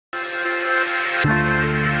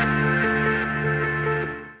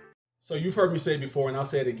So you've heard me say it before, and I'll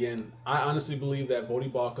say it again. I honestly believe that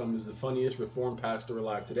Voddie Baucham is the funniest Reformed pastor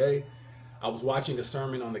alive today. I was watching a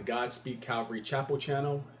sermon on the Godspeed Calvary Chapel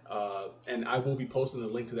channel, and I will be posting a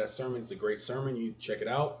link to that sermon. It's a great sermon. You check it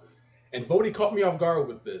out. And Voddie caught me off guard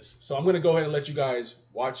with this. So I'm going to go ahead and let you guys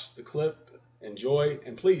watch the clip, enjoy,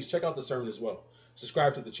 and please check out the sermon as well.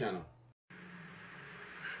 Subscribe to the channel.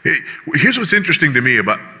 Here's what's interesting to me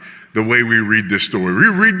about the way we read this story. We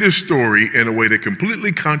read this story in a way that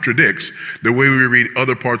completely contradicts the way we read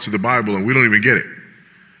other parts of the Bible, and we don't even get it.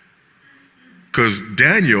 Because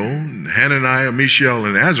Daniel, Hananiah, Mishael,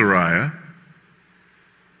 and Azariah,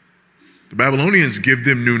 the Babylonians give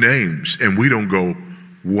them new names, and we don't go,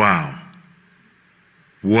 wow,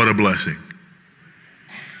 what a blessing.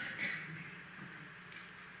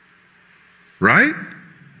 Right?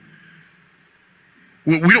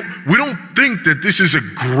 We don't think that this is a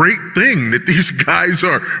great thing that these guys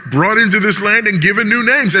are brought into this land and given new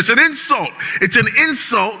names. That's an insult. It's an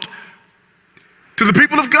insult to the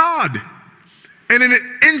people of God and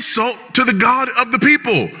an insult to the God of the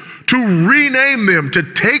people to rename them, to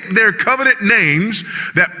take their covenant names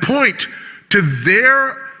that point to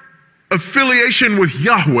their affiliation with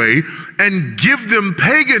Yahweh and give them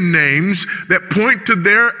pagan names that point to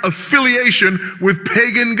their affiliation with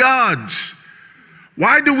pagan gods.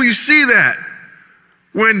 Why do we see that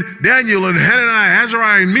when Daniel and Hananiah,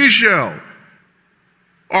 Azariah, and Mishael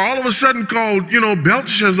are all of a sudden called,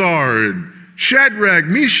 Belshazzar and Shadrach,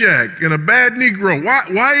 Meshach, and a bad Negro?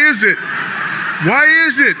 Why is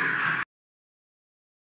it